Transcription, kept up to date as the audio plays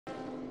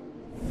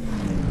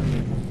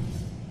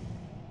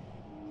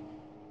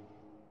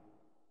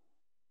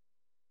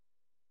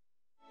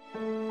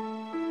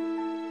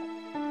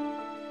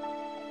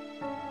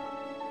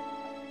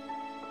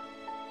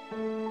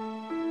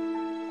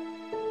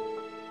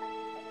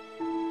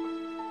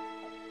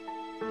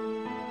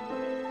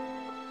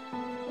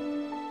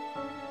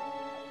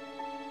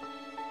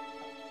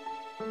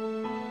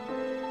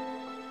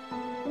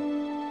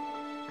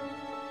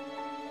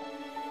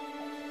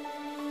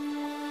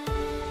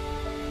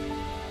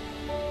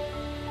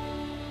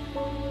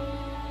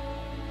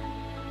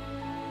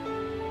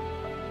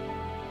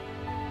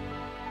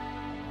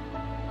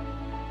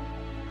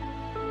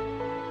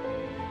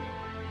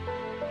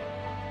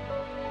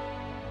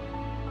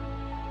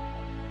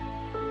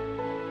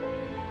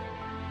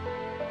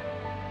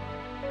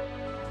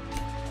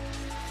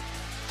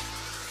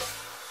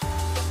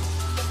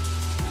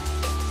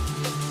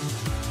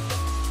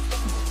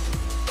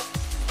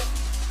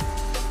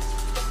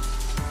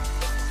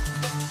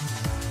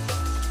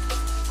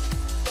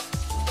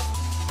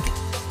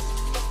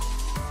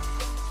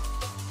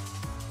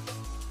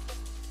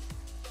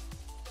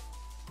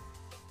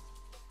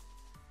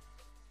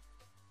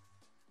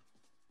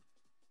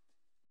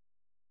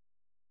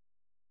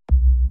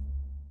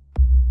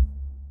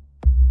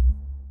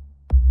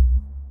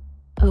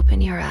Open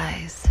your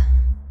eyes.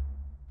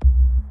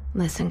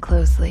 Listen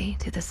closely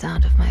to the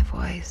sound of my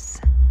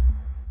voice.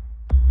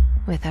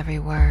 With every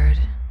word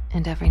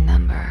and every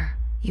number,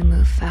 you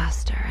move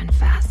faster and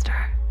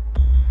faster.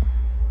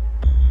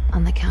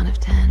 On the count of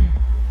 10,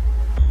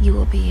 you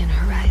will be in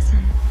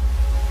horizon.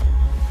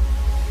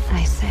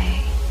 I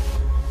say,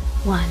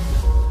 1.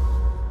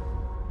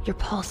 Your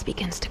pulse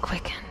begins to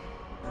quicken.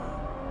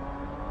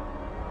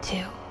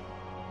 2.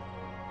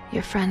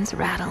 Your friends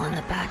rattle in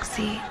the back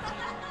seat.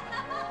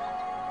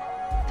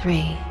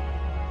 3.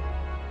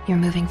 You're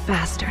moving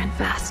faster and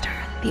faster,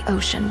 the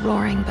ocean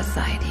roaring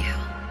beside you.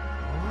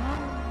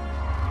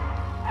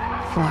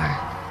 4.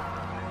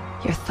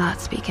 Your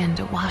thoughts begin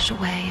to wash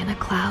away in a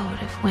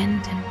cloud of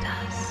wind and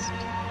dust.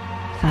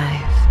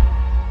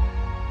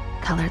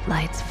 5. Colored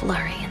lights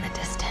flurry in the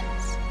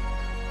distance.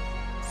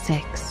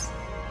 6.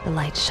 The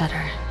lights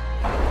shudder.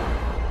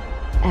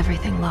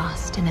 Everything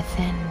lost in a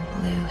thin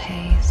blue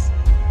haze.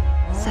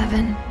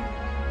 7.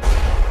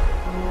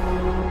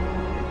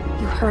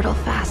 You hurtle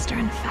faster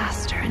and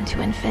faster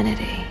into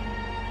infinity.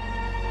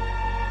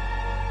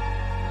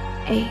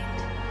 8.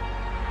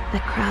 The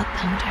crowd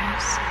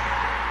thunders.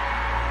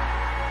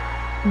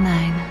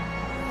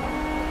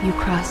 9. You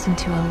cross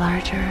into a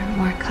larger,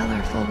 more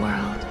colorful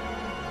world.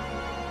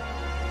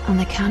 On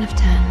the count of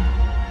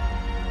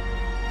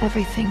 10,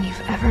 everything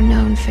you've ever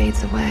known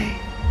fades away.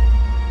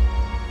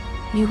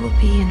 You will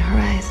be in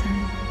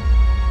horizon.